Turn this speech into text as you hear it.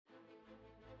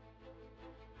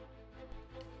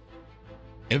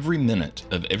Every minute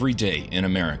of every day in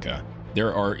America,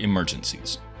 there are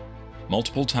emergencies.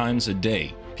 Multiple times a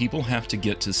day, people have to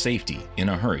get to safety in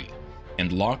a hurry,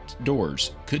 and locked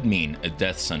doors could mean a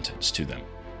death sentence to them.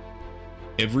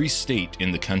 Every state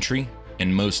in the country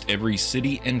and most every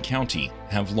city and county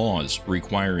have laws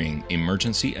requiring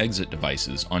emergency exit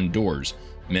devices on doors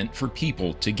meant for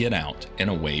people to get out and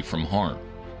away from harm.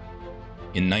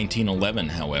 In 1911,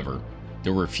 however,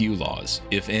 there were few laws,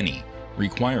 if any,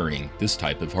 requiring this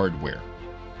type of hardware.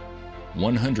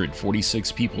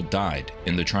 146 people died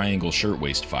in the Triangle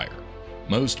Shirtwaist Fire,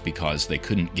 most because they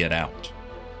couldn't get out.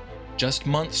 Just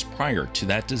months prior to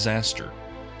that disaster,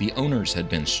 the owners had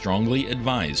been strongly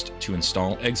advised to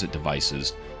install exit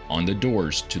devices on the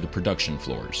doors to the production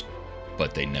floors,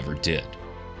 but they never did.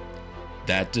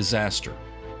 That disaster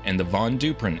and the Von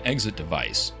Duprin exit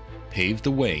device paved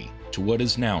the way to what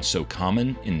is now so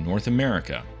common in North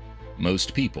America,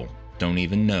 most people don't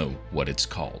even know what it's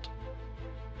called.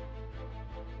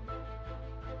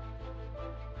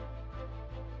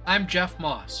 I'm Jeff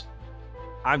Moss.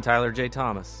 I'm Tyler J.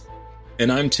 Thomas.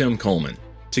 And I'm Tim Coleman.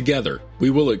 Together,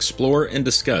 we will explore and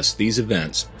discuss these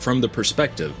events from the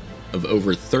perspective of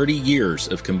over 30 years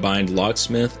of combined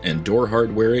locksmith and door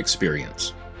hardware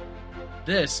experience.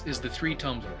 This is the Three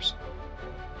Tumblers.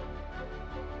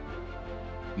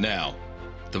 Now,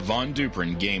 the Von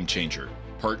Duprin Game Changer,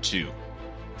 Part 2,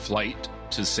 Flight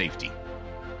to Safety.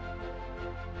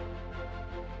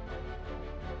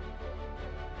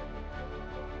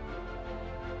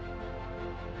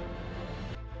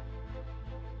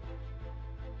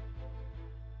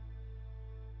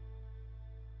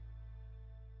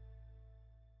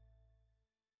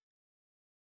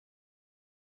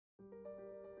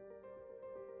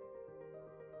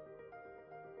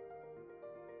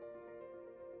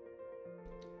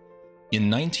 In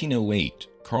 1908,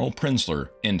 Carl Prenzler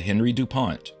and Henry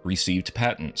DuPont received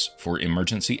patents for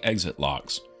emergency exit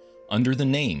locks under the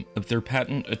name of their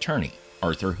patent attorney,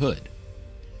 Arthur Hood.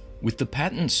 With the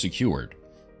patents secured,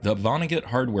 the Vonnegut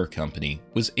Hardware Company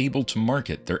was able to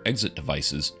market their exit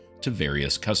devices to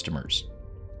various customers.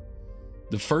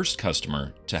 The first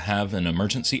customer to have an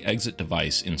emergency exit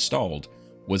device installed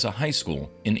was a high school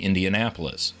in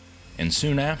Indianapolis, and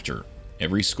soon after,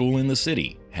 every school in the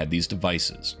city had these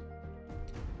devices.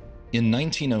 In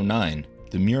 1909,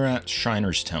 the Murat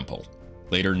Shriners Temple,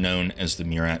 later known as the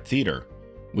Murat Theater,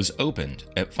 was opened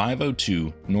at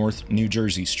 502 North New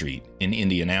Jersey Street in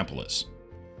Indianapolis.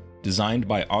 Designed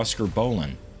by Oscar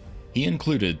Bolin, he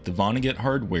included the Vonnegut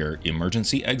Hardware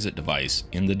emergency exit device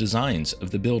in the designs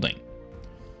of the building.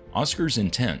 Oscar's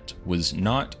intent was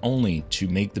not only to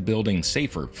make the building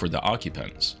safer for the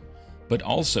occupants, but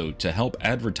also to help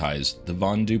advertise the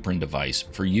Von Duprin device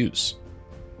for use.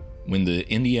 When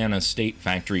the Indiana State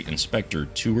Factory Inspector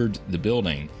toured the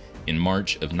building in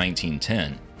March of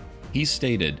 1910, he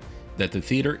stated that the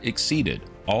theater exceeded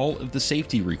all of the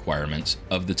safety requirements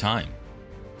of the time.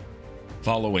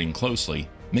 Following closely,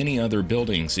 many other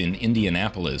buildings in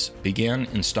Indianapolis began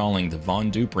installing the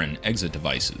Von Duprin exit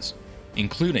devices,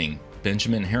 including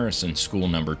Benjamin Harrison School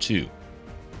No. 2.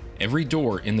 Every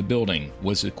door in the building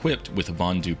was equipped with a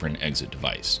Von Duprin exit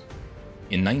device.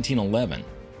 In 1911,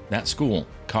 that school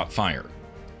caught fire.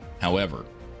 However,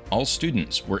 all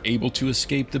students were able to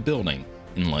escape the building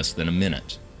in less than a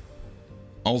minute.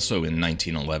 Also in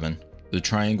 1911, the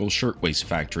Triangle Shirtwaist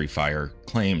Factory fire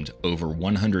claimed over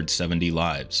 170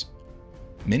 lives,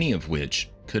 many of which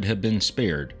could have been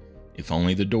spared if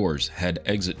only the doors had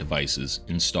exit devices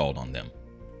installed on them.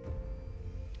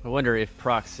 I wonder if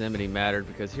proximity mattered,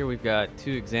 because here we've got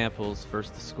two examples,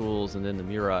 first the schools and then the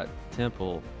Murat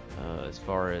Temple, as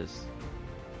far as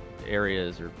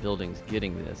areas or buildings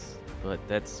getting this, but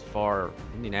that's far.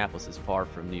 Indianapolis is far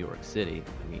from New York City.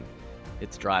 I mean,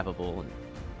 it's drivable and,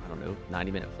 I don't know,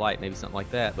 90-minute flight, maybe something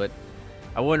like that. But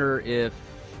I wonder if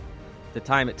the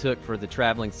time it took for the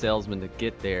traveling salesman to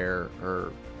get there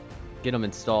or get them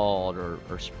installed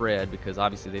or spread, because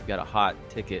obviously they've got a hot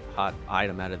ticket, hot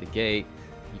item out of the gate.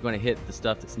 You're going to hit the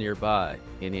stuff that's nearby: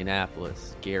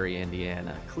 Indianapolis, Gary,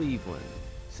 Indiana, Cleveland,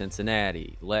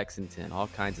 Cincinnati, Lexington, all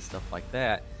kinds of stuff like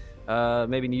that.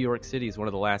 Maybe New York City is one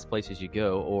of the last places you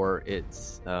go, or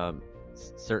it's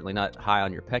certainly not high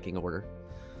on your pecking order.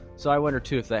 So I wonder,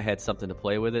 too, if that had something to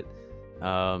play with it.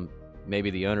 Maybe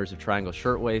the owners of Triangle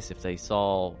Shirtwaist, if they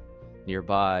saw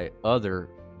nearby other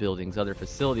buildings, other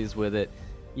facilities with it,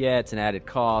 yeah, it's an added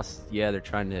cost. Yeah, they're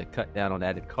trying to cut down on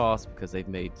added costs because they've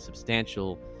made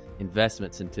substantial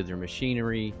investments into their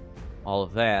machinery, all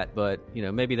of that. But,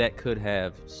 maybe that could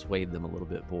have swayed them a little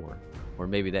bit more. Or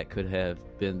maybe that could have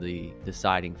been the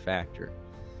deciding factor.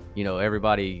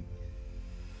 Everybody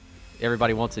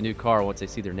everybody wants a new car once they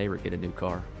see their neighbor get a new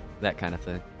car, that kind of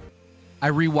thing. I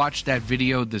rewatched that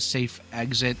video, The Safe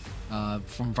Exit,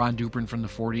 from Von Duprin from the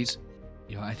 40s.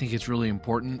 I think it's really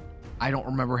important. I don't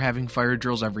remember having fire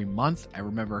drills every month. I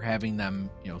remember having them,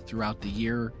 throughout the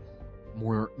year,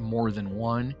 more than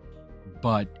one.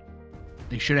 But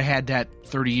they should have had that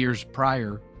 30 years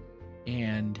prior.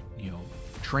 And,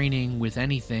 training with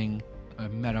anything, I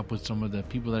met up with some of the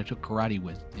people that I took karate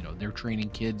with. They're training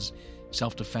kids,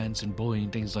 self-defense and bullying,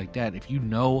 things like that. If you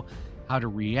know how to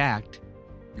react,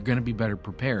 you're going to be better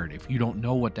prepared. If you don't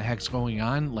know what the heck's going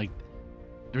on,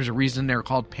 there's a reason they're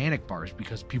called panic bars,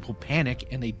 because people panic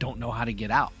and they don't know how to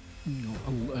get out.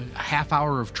 A half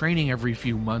hour of training every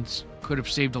few months could have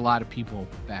saved a lot of people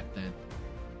back then.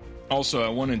 Also, I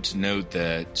wanted to note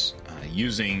that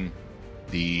using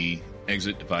the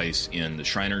exit device in the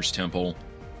Shriners Temple,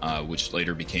 which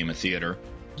later became a theater,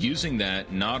 using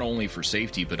that not only for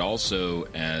safety but also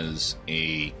as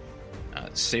a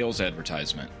sales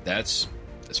advertisement, that's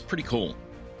pretty cool.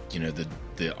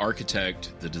 The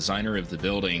architect, the designer of the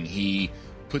building, he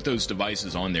put those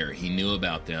devices on there. He knew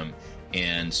about them,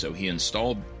 and so he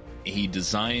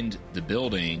designed the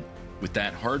building with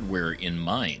that hardware in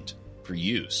mind for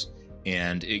use.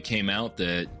 And it came out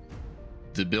that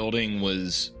the building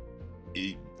was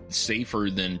safer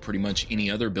than pretty much any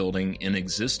other building in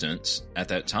existence at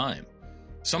that time.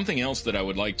 Something else that I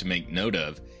would like to make note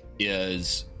of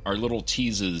is our little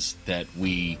teases that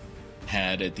we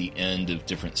had at the end of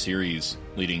different series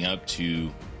leading up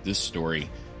to this story.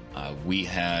 We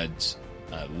had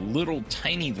a little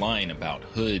tiny line about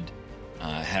Hood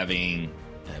having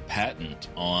a patent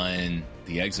on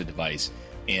the exit device,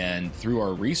 and through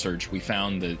our research we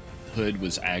found that Hood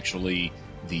was actually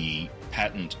the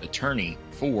patent attorney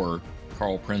for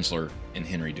Carl Prenzler and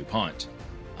Henry DuPont.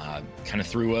 Kind of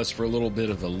threw us for a little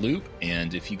bit of a loop,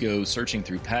 and if you go searching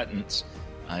through patents,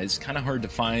 it's kind of hard to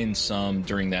find some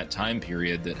during that time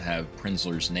period that have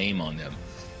Prenzler's name on them.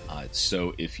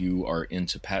 So if you are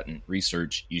into patent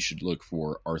research, you should look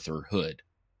for Arthur Hood.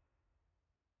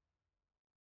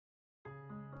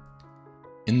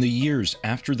 In the years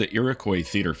after the Iroquois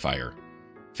Theater fire,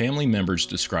 family members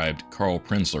described Carl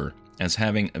Prenzler as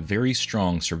having a very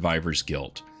strong survivor's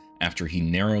guilt after he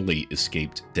narrowly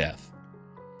escaped death.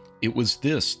 It was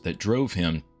this that drove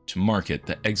him to market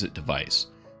the exit device,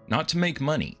 not to make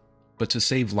money, but to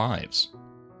save lives.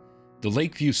 The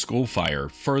Lakeview school fire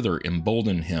further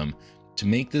emboldened him to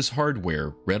make this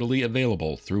hardware readily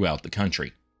available throughout the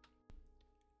country.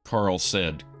 Carl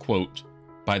said, quote,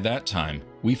 "By that time,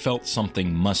 we felt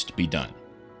something must be done,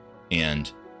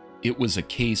 and it was a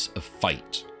case of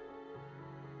fight."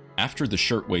 After the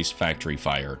Shirtwaist Factory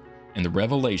fire and the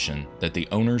revelation that the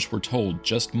owners were told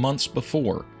just months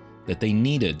before that they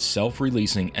needed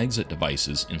self-releasing exit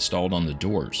devices installed on the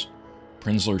doors,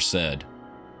 Prenzler said,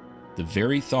 "The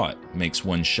very thought makes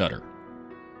one shudder.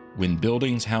 When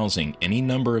buildings housing any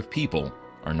number of people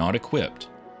are not equipped,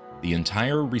 the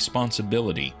entire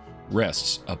responsibility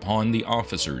rests upon the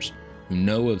officers who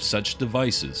know of such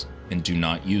devices and do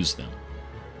not use them."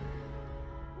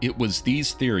 It was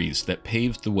these theories that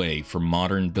paved the way for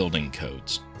modern building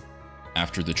codes.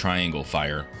 After the Triangle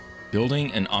Fire,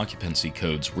 building and occupancy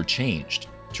codes were changed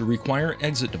to require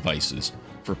exit devices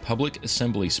for public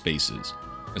assembly spaces,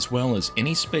 as well as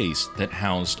any space that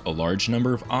housed a large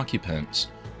number of occupants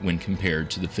when compared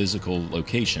to the physical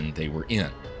location they were in.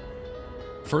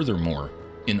 Furthermore,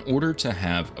 in order to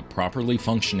have a properly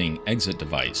functioning exit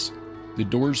device, the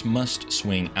doors must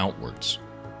swing outwards.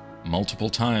 Multiple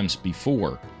times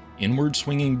before, inward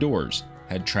swinging doors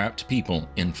had trapped people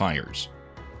in fires.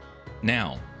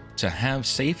 Now, to have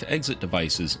safe exit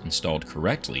devices installed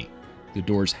correctly, the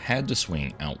doors had to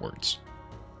swing outwards.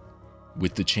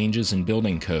 With the changes in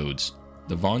building codes,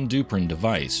 the Von Duprin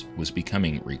device was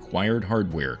becoming required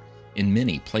hardware in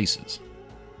many places.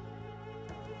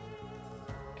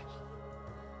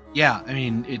 Yeah, I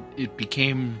mean, it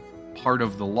became part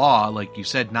of the law, like you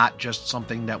said, not just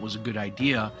something that was a good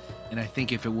idea. And I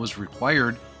think if it was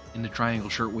required in the Triangle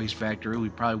Shirtwaist Factory, we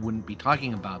probably wouldn't be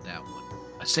talking about that one.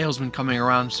 A salesman coming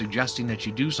around suggesting that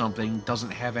you do something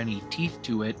doesn't have any teeth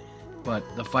to it, but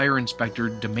the fire inspector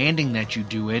demanding that you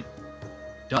do it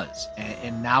does.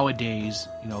 And nowadays,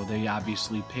 they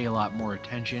obviously pay a lot more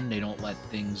attention. They don't let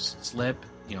things slip.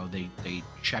 They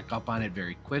check up on it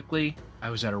very quickly. I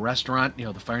was at a restaurant,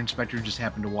 the fire inspector just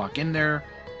happened to walk in there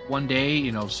one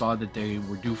day, saw that they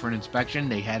were due for an inspection.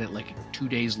 They had it like 2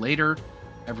 days later.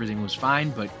 Everything was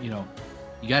fine, but, you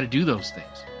got to do those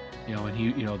things. And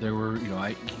he, there were,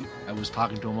 I was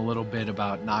talking to him a little bit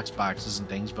about Knox boxes and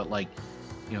things, but they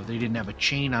didn't have a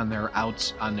chain on their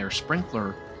outs on their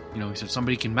sprinkler He said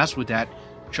somebody can mess with that,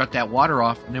 shut that water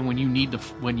off, and then when you need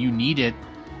it,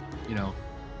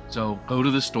 so go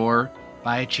to the store,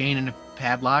 buy a chain and a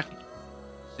padlock,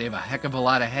 save a heck of a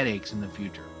lot of headaches in the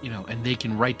future, and they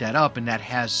can write that up, and that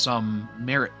has some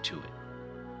merit to it.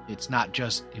 It's not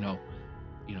just,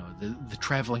 the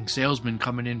traveling salesman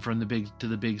coming in from the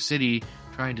big city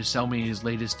trying to sell me his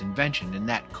latest invention. And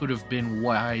that could have been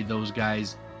why those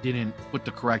guys didn't put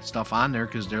the correct stuff on there,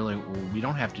 because they're like, well, we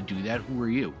don't have to do that. Who are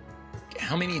you?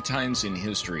 How many times in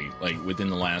history, like within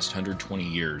the last 120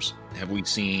 years, have we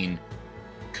seen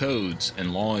codes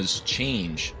and laws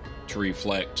change to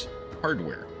reflect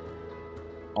hardware?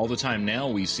 All the time now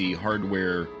we see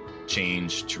hardware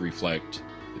change to reflect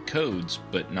the codes,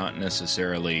 but not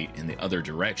necessarily in the other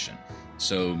direction.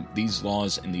 So these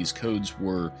laws and these codes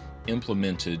were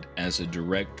implemented as a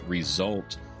direct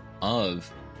result of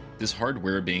this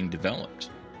hardware being developed.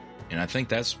 And I think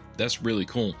that's really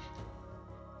cool.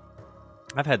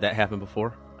 I've had that happen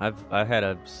before. I had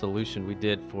a solution we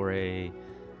did for a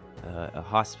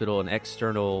hospital, an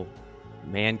external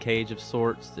man cage of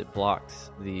sorts that blocked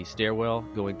the stairwell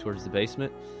going towards the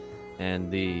basement,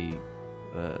 and the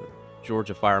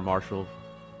Georgia fire marshal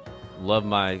loved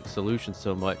my solution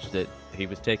so much that he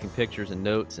was taking pictures and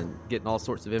notes and getting all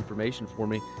sorts of information for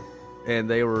me, and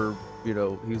they were, he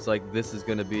was like, this is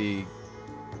going to be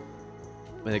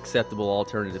an acceptable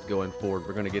alternative going forward.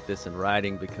 We're going to get this in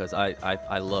writing because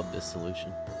I love this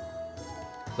solution.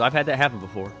 So I've had that happen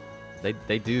before.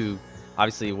 They do.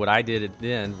 Obviously, what I did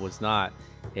then was not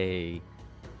it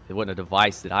wasn't a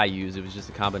device that I used. It was just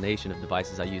a combination of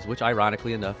devices I used, which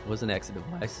ironically enough was an exit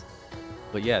device.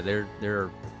 But yeah, there are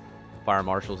fire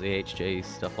marshals, AHJs,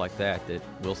 stuff like that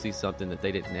will see something that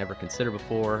they didn't ever consider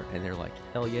before, and they're like,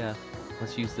 hell yeah,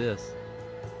 let's use this.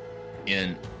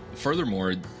 And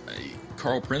furthermore,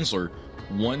 Carl Prenzler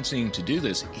wanting to do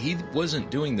this, he wasn't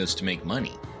doing this to make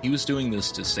money. He was doing this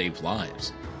to save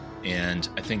lives. And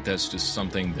I think that's just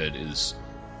something that is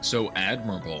so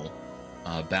admirable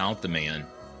about the man,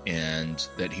 and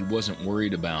that he wasn't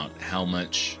worried about how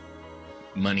much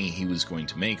money he was going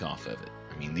to make off of it.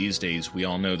 I mean, these days, we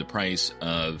all know the price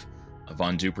of a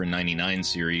Von Duprin 99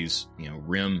 series,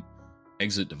 RIM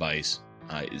exit device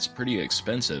is pretty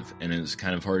expensive, and it's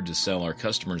kind of hard to sell our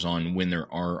customers on when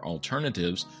there are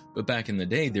alternatives. But back in the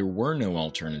day, there were no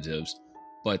alternatives,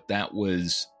 but that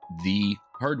was the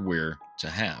hardware to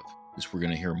have, which we're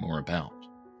going to hear more about.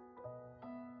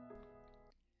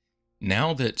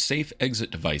 Now that safe exit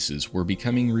devices were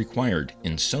becoming required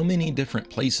in so many different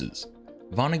places,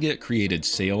 Vonnegut created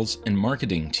sales and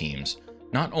marketing teams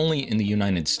not only in the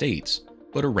United States,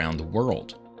 but around the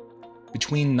world.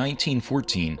 Between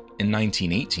 1914 and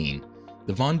 1918,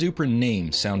 the Von Duprin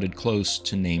name sounded close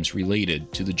to names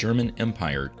related to the German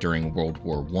Empire during World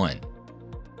War I.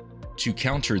 To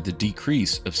counter the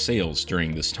decrease of sales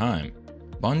during this time,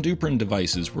 Von Duprin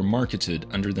devices were marketed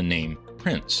under the name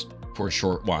Prince for a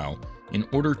short while in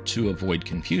order to avoid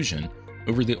confusion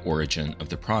over the origin of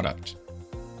the product.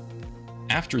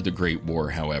 After the Great War,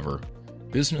 however,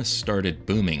 business started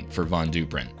booming for Von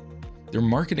Duprin. Their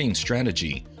marketing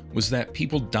strategy was that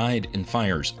people died in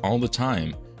fires all the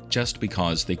time just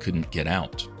because they couldn't get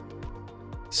out.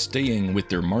 Staying with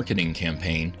their marketing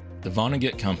campaign, the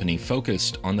Vonnegut Company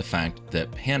focused on the fact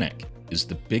that panic is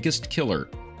the biggest killer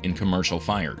in commercial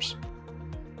fires.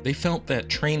 They felt that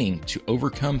training to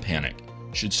overcome panic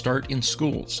should start in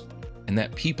schools, and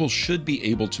that people should be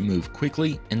able to move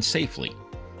quickly and safely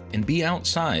and be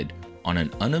outside on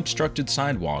an unobstructed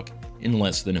sidewalk in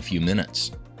less than a few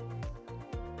minutes.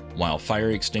 While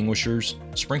fire extinguishers,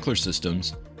 sprinkler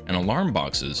systems, and alarm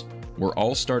boxes were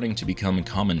all starting to become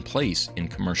commonplace in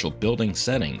commercial building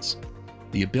settings,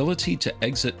 the ability to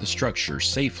exit the structure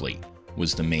safely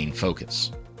was the main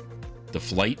focus. The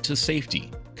flight to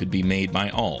safety could be made by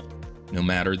all, no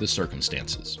matter the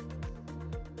circumstances.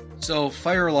 So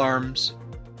fire alarms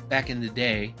back in the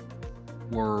day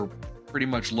were pretty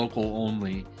much local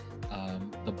only.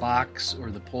 The box or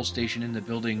the pull station in the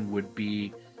building would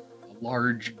be a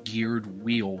large geared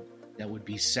wheel that would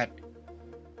be set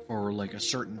for like a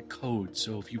certain code.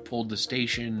 So if you pulled the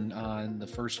station on the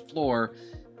first floor,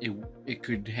 it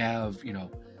could have,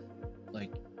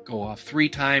 like go off 3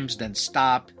 times, then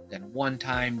stop, then 1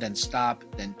 time, then stop,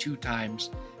 then 2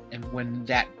 times. And when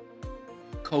that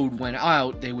code went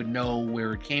out, they would know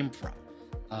where it came from.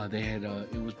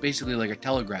 It was basically like a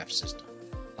telegraph system.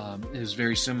 It was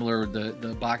very similar,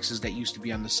 the boxes that used to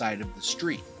be on the side of the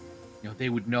street. They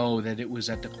would know that it was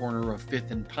at the corner of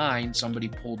 5th and Pine, somebody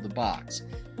pulled the box.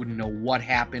 Wouldn't know what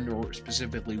happened or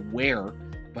specifically where,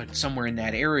 but somewhere in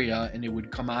that area, and it would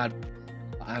come out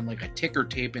on like a ticker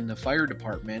tape in the fire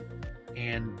department,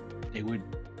 and they would,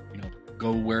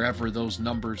 go wherever those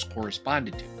numbers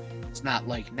corresponded to. It's not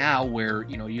like now where,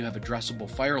 you have addressable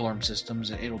fire alarm systems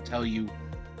and it'll tell you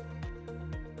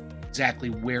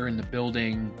exactly where in the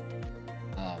building,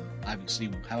 obviously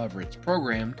however it's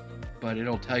programmed, but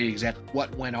it'll tell you exactly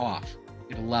what went off.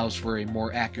 It allows for a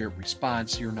more accurate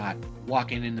response. You're not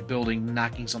walking in the building,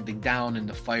 knocking something down, and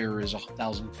the fire is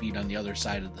 1,000 feet on the other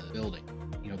side of the building.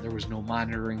 There was no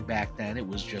monitoring back then. It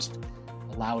was just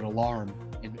a loud alarm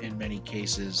in many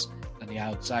cases on the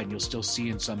outside. You'll still see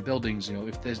in some buildings,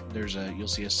 if you'll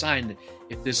see a sign that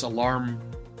if this alarm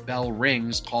bell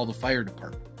rings, call the fire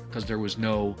department, because there was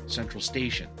no central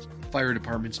station. Fire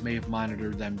departments may have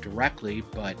monitored them directly,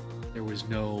 but there was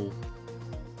no...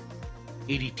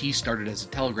 ADT started as a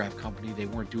telegraph company. They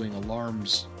weren't doing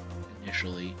alarms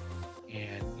initially,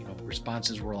 and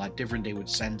responses were a lot different. They would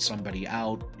send somebody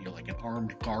out, like an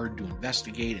armed guard to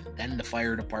investigate, and then the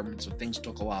fire department, so things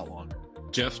took a lot longer.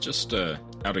 Jeff, just out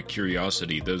of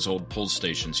curiosity, those old pulse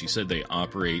stations, you said they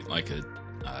operate like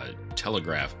a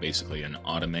telegraph, basically an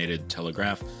automated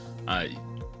telegraph.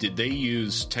 Did they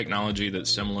use technology that's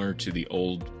similar to the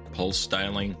old pulse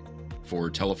dialing for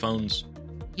telephones?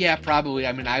 Yeah, probably.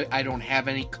 I mean, I don't have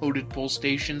any coded pulse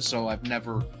stations, so I've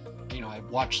never, I've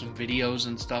watched some videos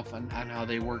and stuff on how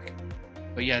they work.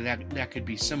 But yeah, that could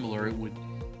be similar. It would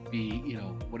be,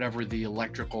 whatever the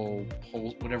electrical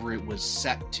pulse, whatever it was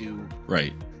set to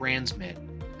transmit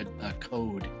a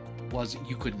code was.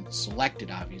 You couldn't select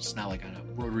it, obviously. It's not like on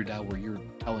a rotary dial where you're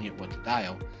telling it what to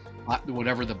dial.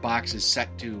 Whatever the box is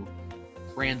set to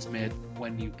transmit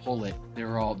when you pull it, they're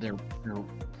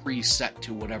preset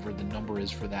to whatever the number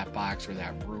is for that box or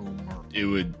that room. It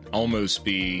would almost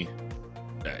be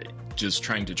just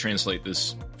trying to translate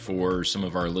this for some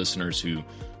of our listeners who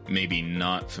may be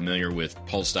not familiar with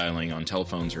pulse dialing on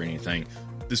telephones or anything.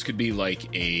 This could be like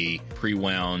a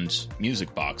pre-wound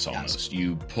music box almost. Yes.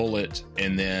 You pull it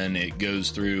and then it goes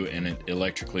through and it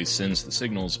electrically sends the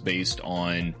signals based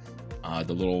on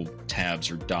the little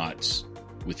tabs or dots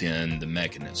within the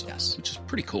mechanism, which is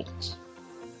pretty cool.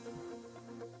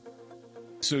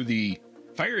 So the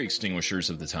fire extinguishers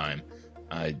of the time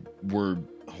were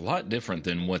a lot different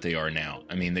than what they are now.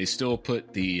 I mean, they still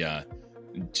put the,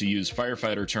 to use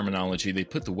firefighter terminology, they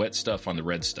put the wet stuff on the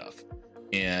red stuff.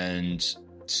 And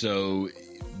so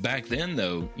back then,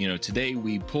 though, today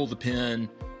we pull the pin,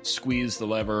 squeeze the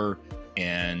lever,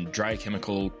 and dry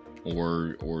chemical,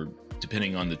 or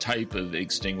depending on the type of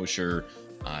extinguisher,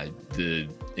 the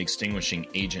extinguishing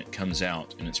agent comes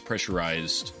out and it's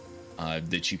pressurized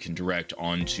that you can direct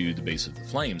onto the base of the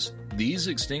flames. These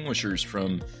extinguishers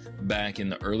from back in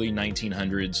the early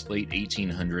 1900s, late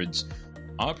 1800s,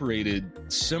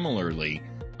 operated similarly,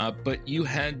 but you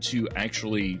had to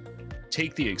actually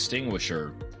take the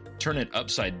extinguisher, turn it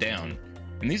upside down,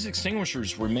 and these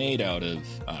extinguishers were made out of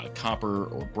copper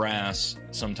or brass,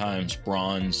 sometimes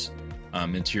bronze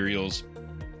materials,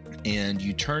 and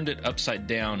you turned it upside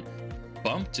down,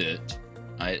 bumped it.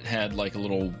 It had like a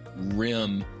little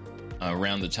rim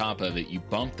around the top of it. You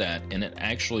bumped that, and it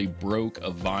actually broke a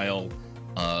vial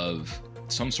of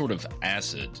some sort of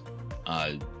acid,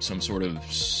 some sort of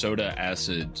soda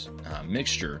acid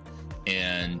mixture,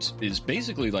 and is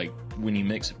basically like when you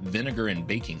mix vinegar and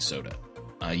baking soda.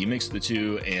 You mix the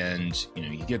two, and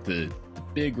you get the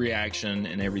big reaction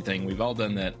and everything. We've all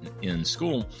done that in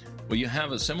school. Well, you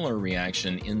have a similar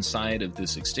reaction inside of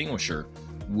this extinguisher,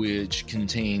 which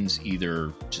contains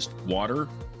either just water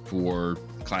for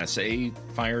Class A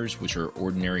fires, which are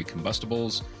ordinary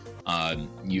combustibles.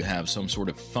 You have some sort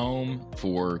of foam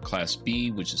for Class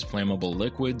B, which is flammable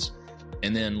liquids.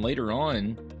 And then later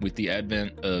on, with the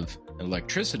advent of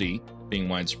electricity being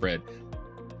widespread,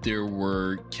 there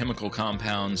were chemical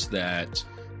compounds that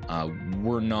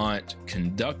were not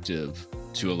conductive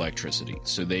to electricity,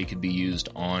 so they could be used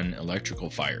on electrical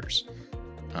fires.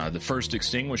 The first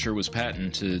extinguisher was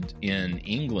patented in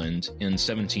England in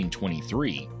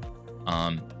 1723.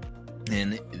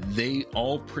 And they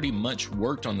all pretty much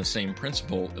worked on the same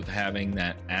principle of having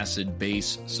that acid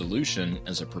base solution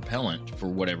as a propellant for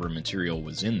whatever material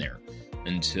was in there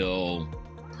until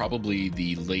probably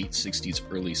the late 60s,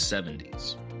 early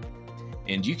 70s.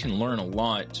 And you can learn a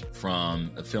lot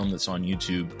from a film that's on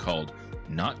YouTube called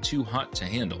Not Too Hot to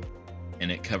Handle,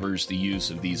 and it covers the use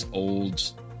of these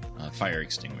old fire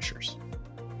extinguishers.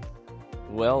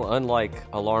 Well, unlike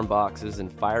alarm boxes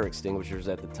and fire extinguishers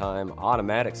at the time,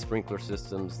 automatic sprinkler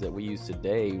systems that we use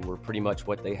today were pretty much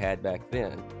what they had back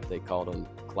then. They called them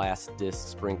glass disc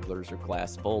sprinklers or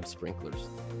glass bulb sprinklers.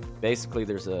 Basically,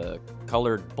 there's a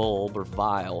colored bulb or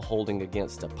vial holding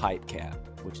against a pipe cap,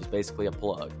 which is basically a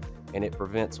plug. and it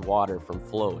prevents water from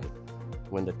flowing.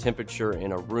 When the temperature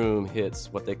in a room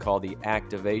hits what they call the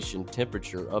activation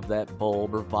temperature of that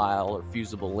bulb or vial or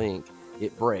fusible link,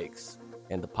 it breaks,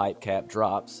 and the pipe cap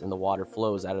drops and the water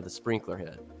flows out of the sprinkler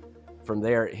head. From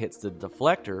there, it hits the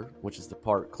deflector, which is the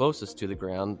part closest to the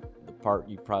ground, the part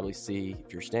you probably see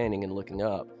if you're standing and looking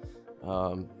up.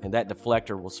 And that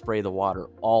deflector will spray the water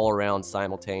all around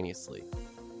simultaneously.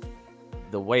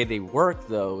 The way they work,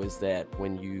 though, is that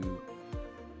when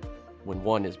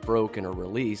one is broken or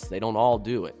released, they don't all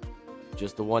do it,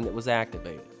 just the one that was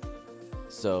activated.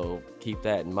 So keep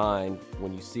that in mind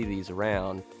when you see these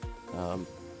around.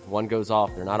 One goes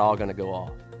off, they're not all going to go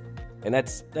off. And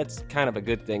that's kind of a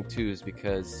good thing too, is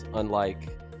because unlike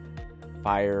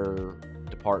fire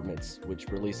departments, which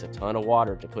release a ton of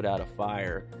water to put out a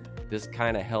fire, this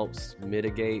kind of helps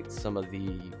mitigate some of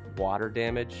the water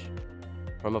damage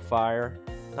from a fire.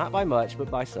 Not by much, but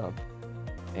by some.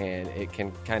 And it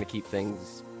can kind of keep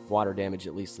water damage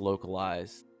at least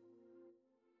localized.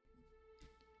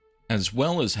 As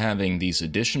well as having these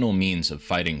additional means of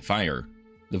fighting fire,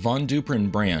 the Von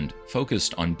Duprin brand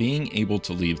focused on being able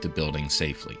to leave the building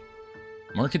safely.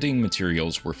 Marketing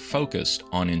materials were focused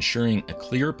on ensuring a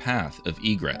clear path of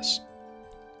egress.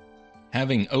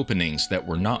 Having openings that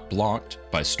were not blocked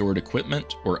by stored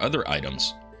equipment or other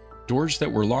items, doors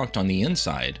that were locked on the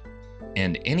inside,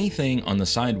 and anything on the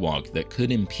sidewalk that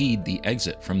could impede the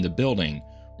exit from the building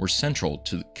were central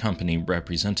to the company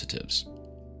representatives.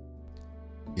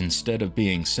 Instead of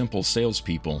being simple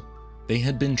salespeople, they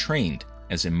had been trained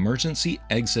as emergency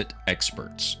exit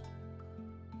experts.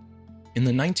 In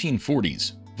the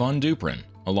 1940s, Von Duprin,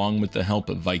 along with the help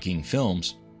of Viking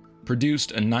Films,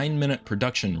 produced a 9-minute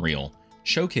production reel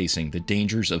showcasing the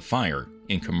dangers of fire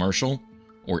in commercial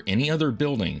or any other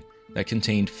building that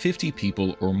contained 50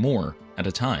 people or more at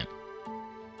a time.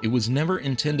 It was never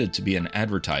intended to be an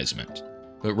advertisement,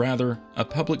 but rather a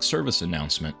public service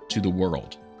announcement to the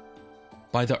world.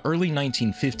 By the early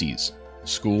 1950s,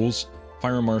 schools,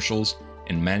 fire marshals,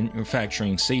 and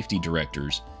manufacturing safety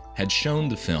directors had shown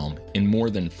the film in more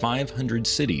than 500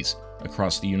 cities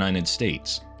across the United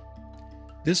States.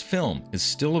 This film is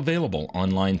still available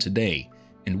online today,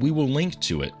 and we will link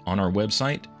to it on our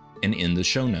website and in the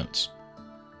show notes.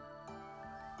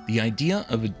 The idea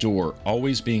of a door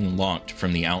always being locked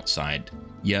from the outside,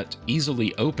 yet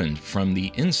easily opened from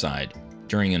the inside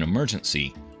during an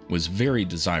emergency, was very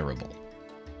desirable.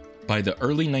 By the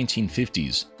early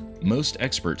 1950s, most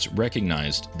experts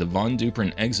recognized the Von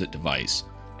Duprin exit device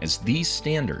as the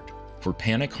standard for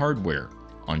panic hardware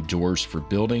on doors for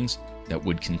buildings that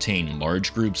would contain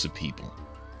large groups of people.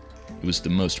 It was the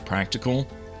most practical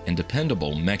and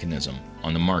dependable mechanism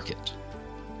on the market.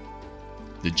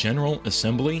 The General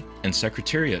Assembly and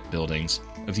Secretariat buildings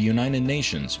of the United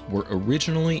Nations were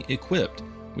originally equipped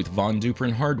with Von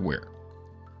Duprin hardware,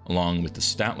 along with the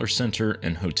Statler Center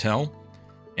and Hotel,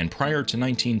 and prior to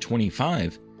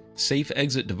 1925, safe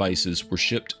exit devices were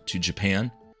shipped to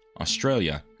Japan,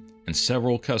 Australia, and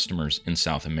several customers in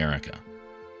South America.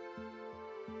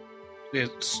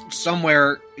 It's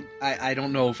somewhere, I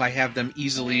don't know if I have them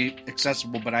easily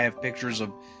accessible, but I have pictures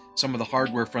of some of the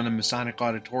hardware from the Masonic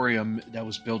Auditorium that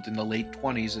was built in the late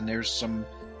 20s, and there's some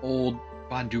old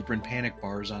Von Duprin panic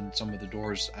bars on some of the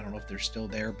doors. I don't know if they're still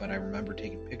there, but I remember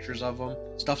taking pictures of them.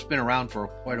 Stuff's been around for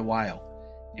quite a while,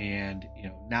 and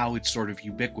now it's sort of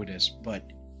ubiquitous, but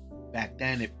back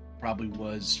then it probably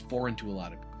was foreign to a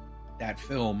lot of people. That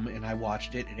film, and I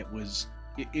watched it, and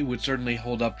it would certainly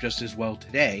hold up just as well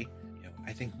today.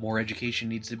 I think more education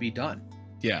needs to be done.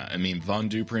 Yeah, I mean, Von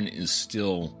Duprin is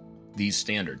still the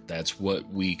standard. That's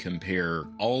what we compare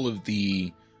all of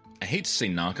the, I hate to say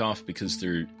knockoff because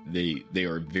they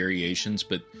are variations,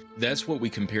 but that's what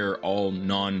we compare all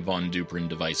non-Von Duprin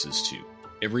devices to.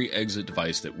 Every exit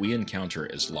device that we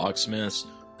encounter as locksmiths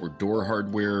or door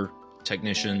hardware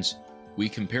technicians, we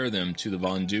compare them to the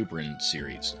Von Duprin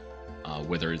series,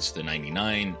 whether it's the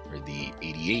 99 or the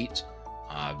 88,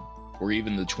 or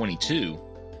even the 22,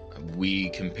 we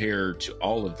compare to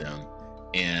all of them,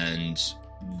 and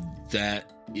that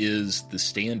is the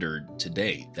standard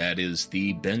today. That is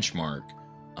the benchmark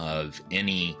of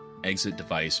any exit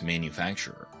device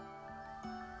manufacturer.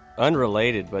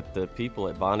 Unrelated, but the people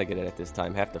at Vonnegut at this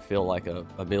time have to feel like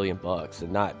 $1 million,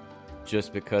 and not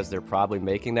just because they're probably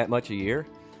making that much a year,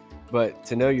 but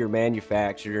to know you're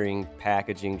manufacturing,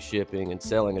 packaging, shipping, and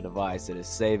selling a device that is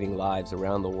saving lives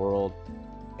around the world.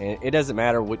 And it doesn't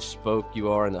matter which spoke you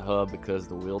are in the hub because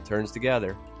the wheel turns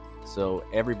together. So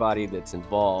everybody that's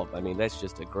involved, I mean, that's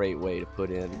just a great way to put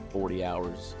in 40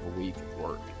 hours a week of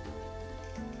work.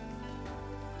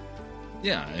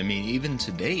 Yeah, I mean, even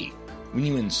today, when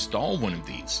you install one of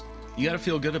these, you got to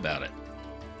feel good about it.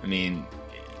 I mean,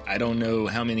 I don't know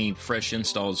how many fresh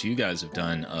installs you guys have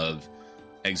done of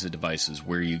exit devices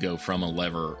where you go from a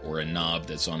lever or a knob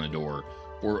that's on a door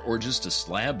or just a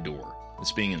slab door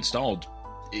that's being installed.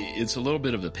 It's a little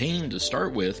bit of a pain to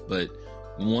start with, but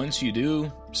once you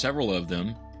do several of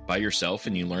them by yourself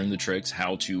and you learn the tricks,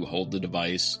 how to hold the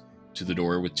device to the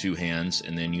door with two hands,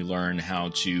 and then you learn how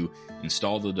to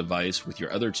install the device with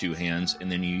your other two hands,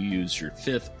 and then you use your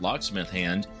fifth locksmith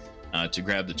hand to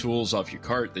grab the tools off your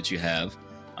cart that you have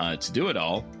to do it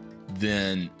all,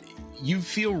 then you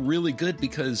feel really good,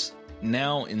 because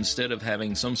now instead of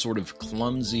having some sort of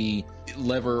clumsy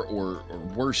lever or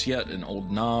worse yet, an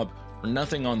old knob or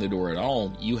nothing on the door at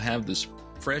all, you have this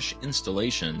fresh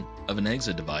installation of an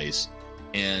exit device,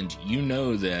 and you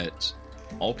know that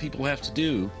all people have to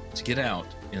do to get out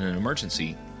in an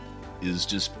emergency is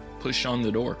just push on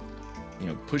the door,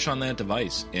 push on that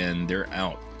device, and they're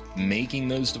out. Making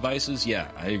those devices, yeah,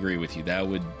 I agree with you. That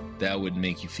would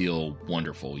make you feel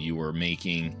wonderful. You are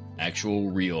making actual,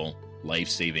 real,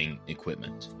 life-saving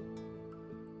equipment.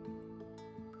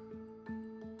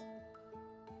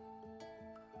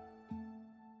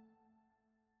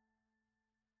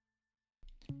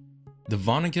 The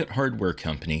Vonnegut Hardware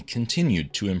Company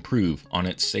continued to improve on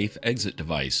its safe exit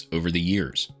device over the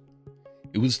years.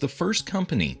 It was the first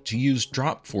company to use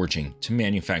drop forging to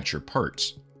manufacture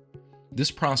parts.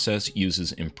 This process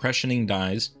uses impressioning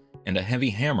dies and a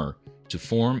heavy hammer to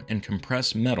form and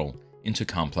compress metal into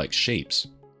complex shapes.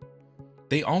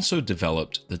 They also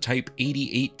developed the Type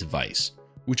 88 device,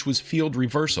 which was field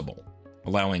reversible,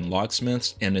 allowing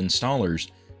locksmiths and installers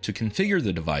to configure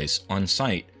the device on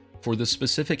site for the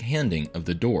specific handing of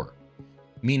the door,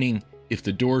 meaning if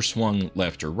the door swung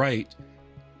left or right,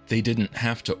 they didn't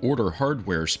have to order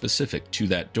hardware specific to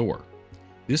that door.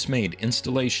 This made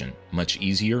installation much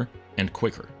easier and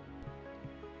quicker.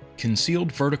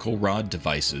 Concealed vertical rod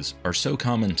devices are so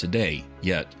common today,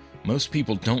 yet most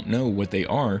people don't know what they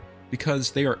are because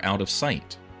they are out of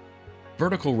sight.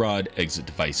 Vertical rod exit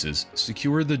devices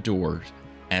secure the doors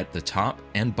at the top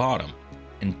and bottom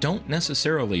and don't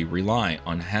necessarily rely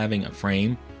on having a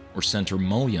frame or center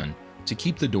mullion to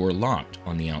keep the door locked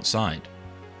on the outside.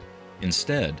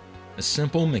 Instead, a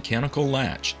simple mechanical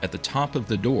latch at the top of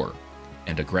the door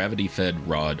and a gravity-fed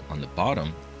rod on the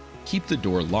bottom keep the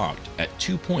door locked at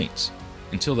 2 points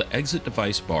until the exit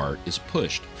device bar is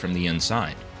pushed from the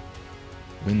inside.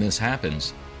 When this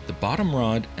happens, the bottom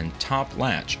rod and top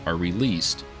latch are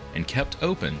released and kept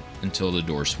open until the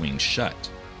door swings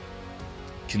shut.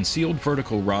 Concealed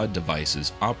vertical rod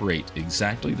devices operate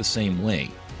exactly the same way,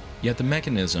 yet the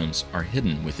mechanisms are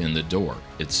hidden within the door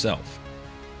itself.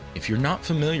 If you're not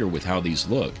familiar with how these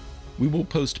look, we will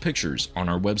post pictures on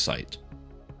our website.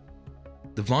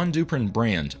 The Von Duprin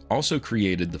brand also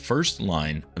created the first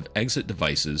line of exit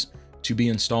devices to be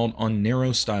installed on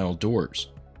narrow-style doors,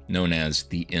 known as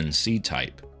the NC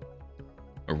type.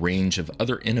 A range of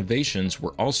other innovations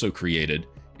were also created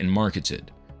and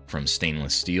marketed, from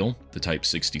stainless steel, the Type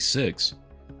 66,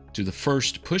 to the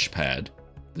first push pad,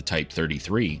 the Type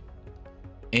 33,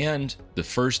 and the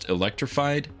first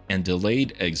electrified and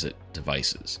delayed exit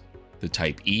devices, the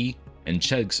Type E and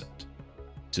Chexit.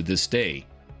 To this day,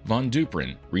 Von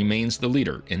Duprin remains the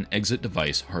leader in exit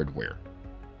device hardware.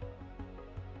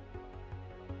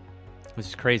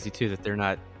 It's crazy too that they're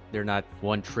not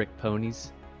one-trick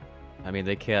ponies. I mean,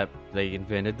 they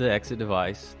invented the exit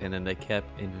device, and then they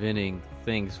kept inventing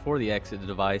things for the exit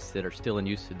device that are still in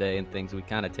use today and things we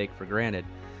kind of take for granted.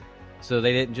 So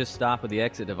they didn't just stop with the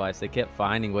exit device. They kept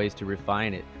finding ways to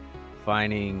refine it,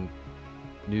 finding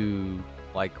new,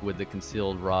 like with the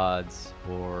concealed rods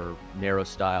or narrow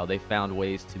style, they found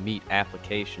ways to meet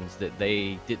applications that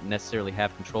they didn't necessarily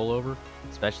have control over,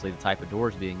 especially the type of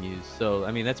doors being used. So,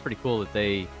 I mean, that's pretty cool that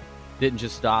they didn't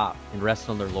just stop and rest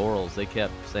on their laurels. They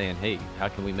kept saying, hey, how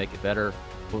can we make it better?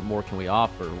 What more can we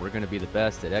offer? We're going to be the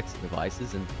best at exit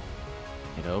devices. And,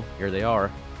 here they are,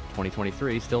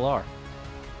 2023, still are.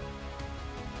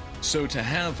 So to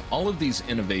have all of these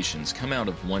innovations come out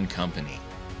of one company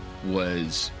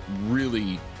was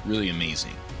really, really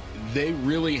amazing. They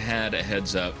really had a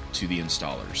heads up to the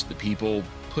installers, the people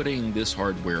putting this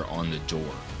hardware on the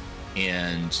door,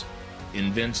 and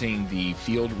inventing the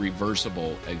field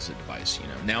reversible exit device.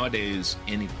 Nowadays,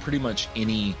 pretty much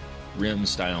any rim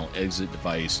style exit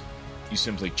device, you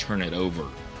simply turn it over,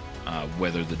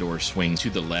 whether the door swings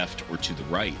to the left or to the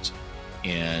right,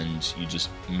 and you just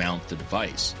mount the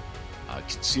device.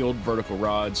 Concealed vertical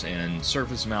rods and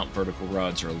surface mount vertical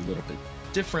rods are a little bit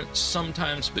different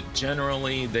sometimes, but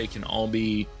generally they can all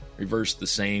be reversed the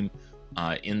same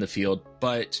in the field.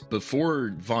 But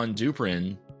before Von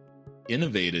Duprin,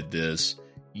 innovated this,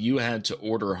 you had to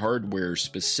order hardware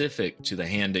specific to the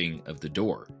handing of the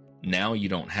door. Now you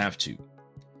don't have to.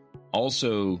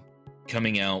 Also,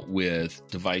 coming out with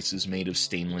devices made of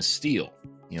stainless steel.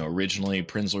 Originally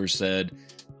Prenzler said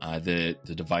that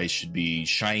the device should be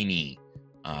shiny,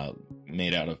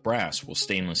 made out of brass. Well,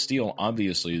 stainless steel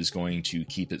obviously is going to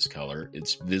keep its color.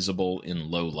 It's visible in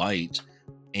low light,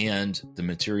 and the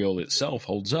material itself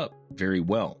holds up very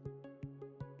well.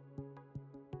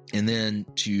 And then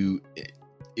to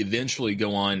eventually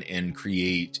go on and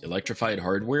create electrified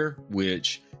hardware,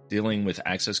 which, dealing with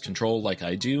access control like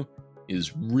I do,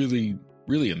 is really,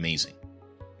 really amazing.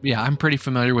 Yeah, I'm pretty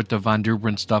familiar with the Von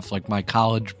Duprin stuff. Like my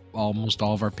college, almost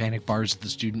all of our panic bars at the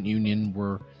student union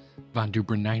were Von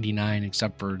Duprin 99,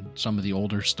 except for some of the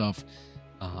older stuff.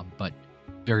 But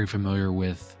very familiar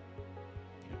with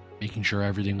making sure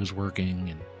everything was working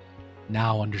and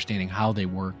now understanding how they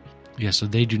work. Yeah, so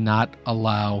they do not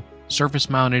allow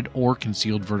surface-mounted or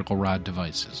concealed vertical rod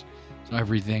devices. So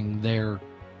everything there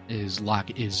is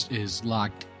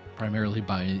locked primarily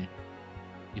by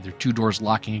either two doors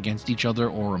locking against each other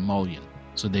or a mullion.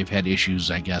 So they've had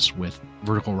issues, I guess, with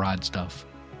vertical rod stuff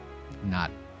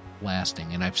not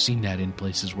lasting. And I've seen that in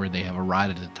places where they have a rod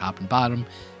at the top and bottom,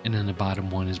 and then the bottom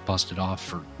one is busted off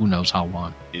for who knows how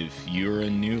long. If you're a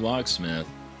new locksmith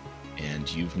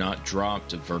and you've not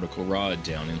dropped a vertical rod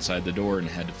down inside the door and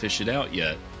had to fish it out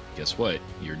yet, guess what?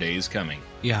 Your day is coming.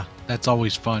 Yeah, that's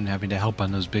always fun, having to help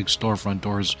on those big storefront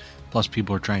doors. Plus,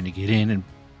 people are trying to get in and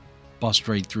bust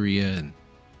right through you, and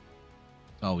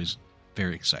it's always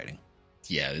very exciting.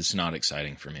 Yeah, it's not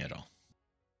exciting for me at all.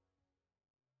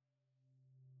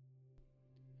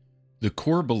 The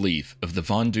core belief of the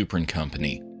Von Duprin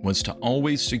Company was to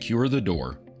always secure the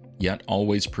door, yet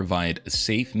always provide a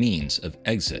safe means of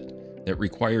exit that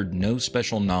required no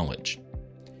special knowledge.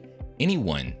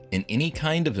 Anyone in any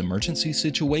kind of emergency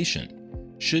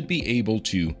situation should be able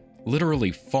to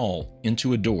literally fall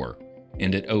into a door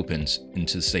and it opens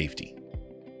into safety.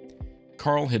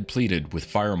 Carl had pleaded with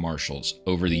fire marshals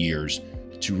over the years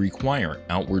to require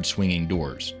outward swinging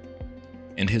doors,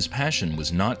 and his passion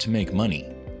was not to make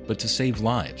money, but to save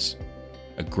lives.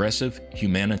 Aggressive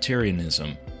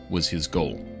humanitarianism was his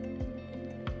goal.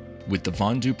 With the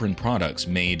Von Duprin products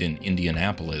made in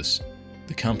Indianapolis,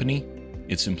 the company,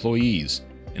 its employees,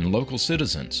 and local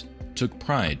citizens took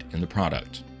pride in the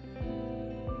product.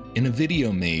 In a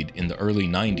video made in the early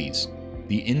 90s,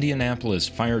 the Indianapolis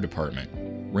Fire Department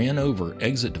ran over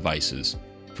exit devices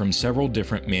from several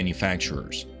different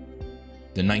manufacturers.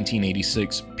 The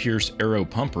 1986 Pierce Arrow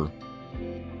pumper,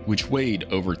 which weighed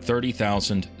over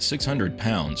 30,600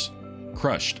 pounds,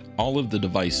 crushed all of the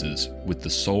devices with the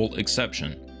sole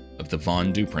exception of the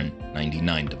Von Duprin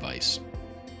 99 device.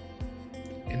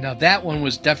 And now that one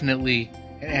was definitely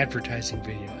an advertising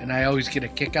video, and I always get a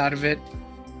kick out of it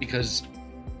because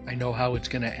I know how it's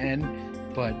going to end,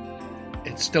 but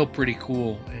it's still pretty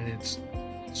cool, and it's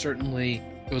certainly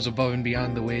goes above and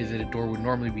beyond the way that a door would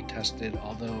normally be tested,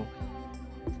 although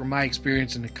from my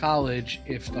experience in the college,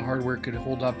 if the hardware could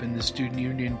hold up in the student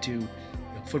union to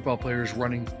football players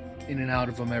running in and out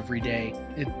of them every day,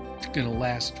 it's going to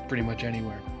last pretty much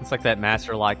anywhere. It's like that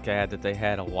Master Lock ad that they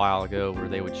had a while ago where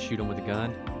they would shoot them with a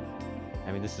gun.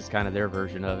 I mean, this is kind of their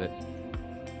version of it.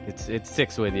 It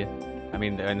sticks with you. I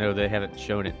mean, I know they haven't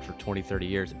shown it for 20, 30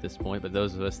 years at this point, but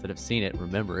those of us that have seen it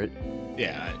remember it.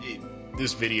 Yeah,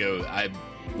 this video, I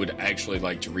would actually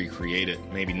like to recreate it.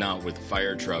 Maybe not with the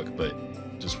fire truck,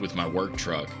 but just with my work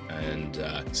truck,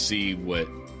 and see what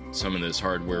some of this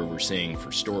hardware we're seeing for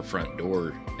storefront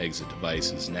door exit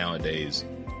devices nowadays,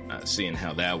 seeing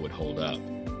how that would hold up.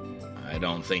 I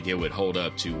don't think it would hold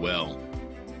up too well.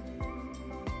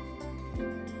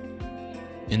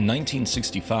 In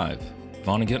 1965,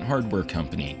 Vonnegut Hardware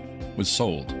Company was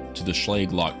sold to the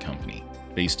Schlage Lock Company,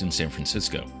 based in San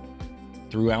Francisco.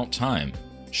 Throughout time,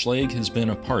 Schlage has been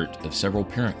a part of several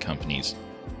parent companies,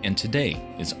 and today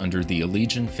is under the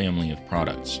Allegion family of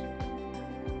products.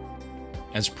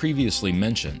 As previously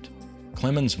mentioned,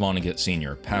 Clemens Vonnegut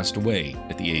Sr. passed away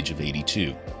at the age of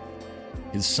 82.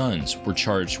 His sons were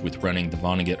charged with running the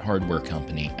Vonnegut Hardware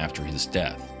Company after his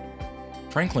death.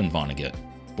 Franklin Vonnegut,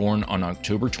 born on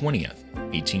October 20th,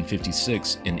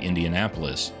 1856 in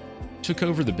Indianapolis, took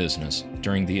over the business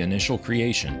during the initial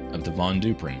creation of the Von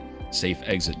Duprin safe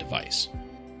exit device.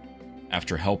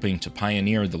 After helping to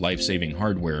pioneer the life-saving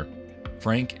hardware,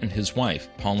 Frank and his wife,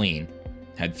 Pauline,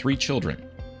 had 3 children,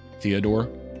 Theodore,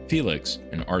 Felix,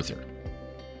 and Arthur.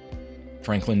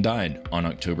 Franklin died on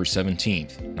October 17,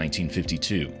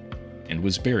 1952, and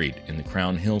was buried in the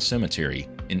Crown Hill Cemetery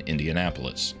in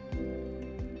Indianapolis.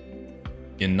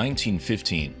 In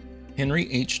 1915, Henry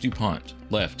H. DuPont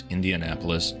left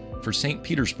Indianapolis for St.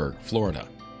 Petersburg, Florida.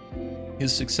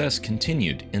 His success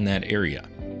continued in that area,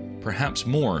 perhaps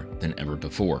more than ever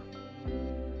before.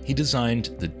 He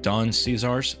designed the Don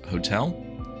Cesar's Hotel,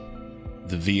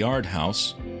 the Villard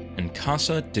House, and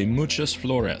Casa de Muchas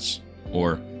Flores,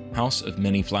 or House of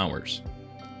Many Flowers.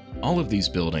 All of these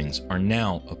buildings are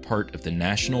now a part of the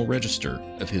National Register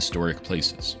of Historic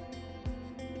Places.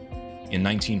 In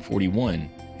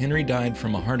 1941, Henry died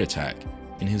from a heart attack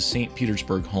in his St.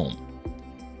 Petersburg home.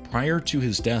 Prior to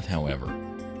his death, however,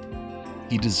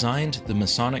 he designed the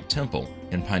Masonic Temple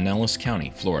in Pinellas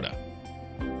County, Florida.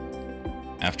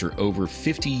 After over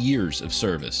 50 years of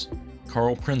service,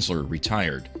 Carl Prenzler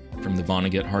retired from the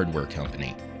Vonnegut Hardware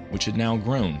Company, which had now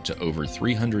grown to over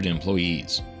 300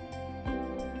 employees.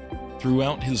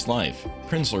 Throughout his life,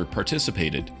 Prenzler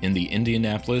participated in the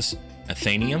Indianapolis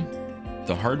Athenaeum,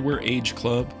 the Hardware Age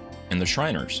Club, and the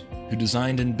Shriners, who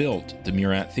designed and built the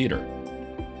Murat Theater.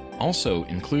 Also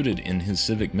included in his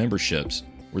civic memberships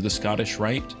were the Scottish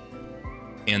Rite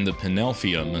and the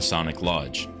Penelphia Masonic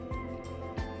Lodge.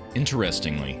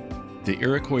 Interestingly, the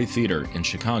Iroquois Theater in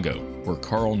Chicago, where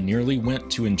Carl nearly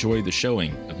went to enjoy the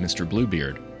showing of Mr.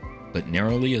 Bluebeard, but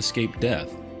narrowly escaped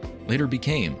death, later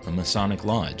became a Masonic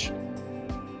lodge.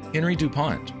 Henry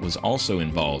DuPont was also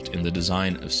involved in the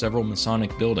design of several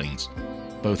Masonic buildings,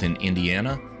 both in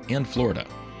Indiana and Florida.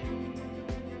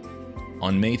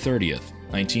 On May 30th,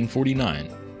 1949,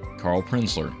 Carl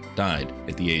Prenzler died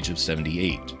at the age of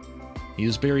 78. He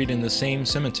is buried in the same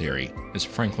cemetery as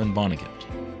Franklin Vonnegut.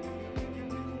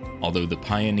 Although the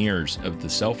pioneers of the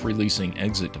self-releasing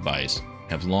exit device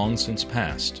have long since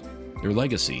passed, their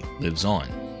legacy lives on,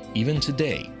 even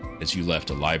today, as you left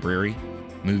a library,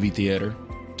 movie theater,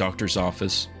 doctor's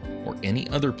office, or any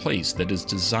other place that is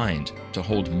designed to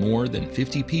hold more than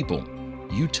 50 people.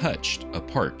 You touched a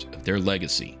part of their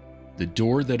legacy. The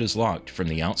door that is locked from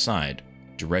the outside,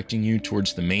 directing you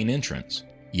towards the main entrance,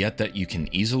 yet that you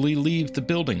can easily leave the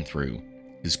building through,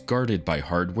 is guarded by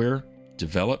hardware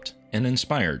developed and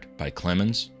inspired by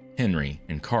Clemens, Henry,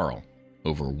 and Carl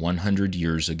over 100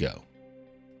 years ago.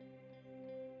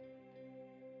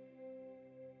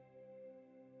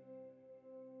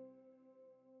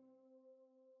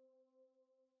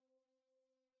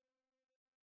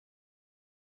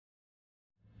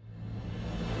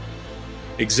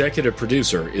 Executive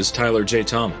producer is Tyler J.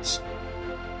 Thomas.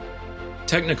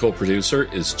 Technical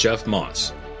producer is Jeff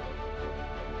Moss.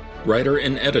 Writer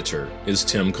and editor is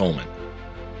Tim Coleman.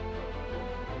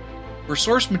 For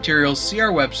source materials, see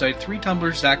our website,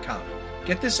 3tumblers.com.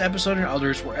 Get this episode and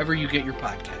others wherever you get your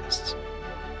podcasts.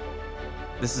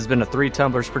 This has been a 3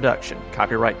 Tumblers production.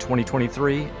 Copyright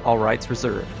 2023, all rights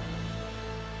reserved.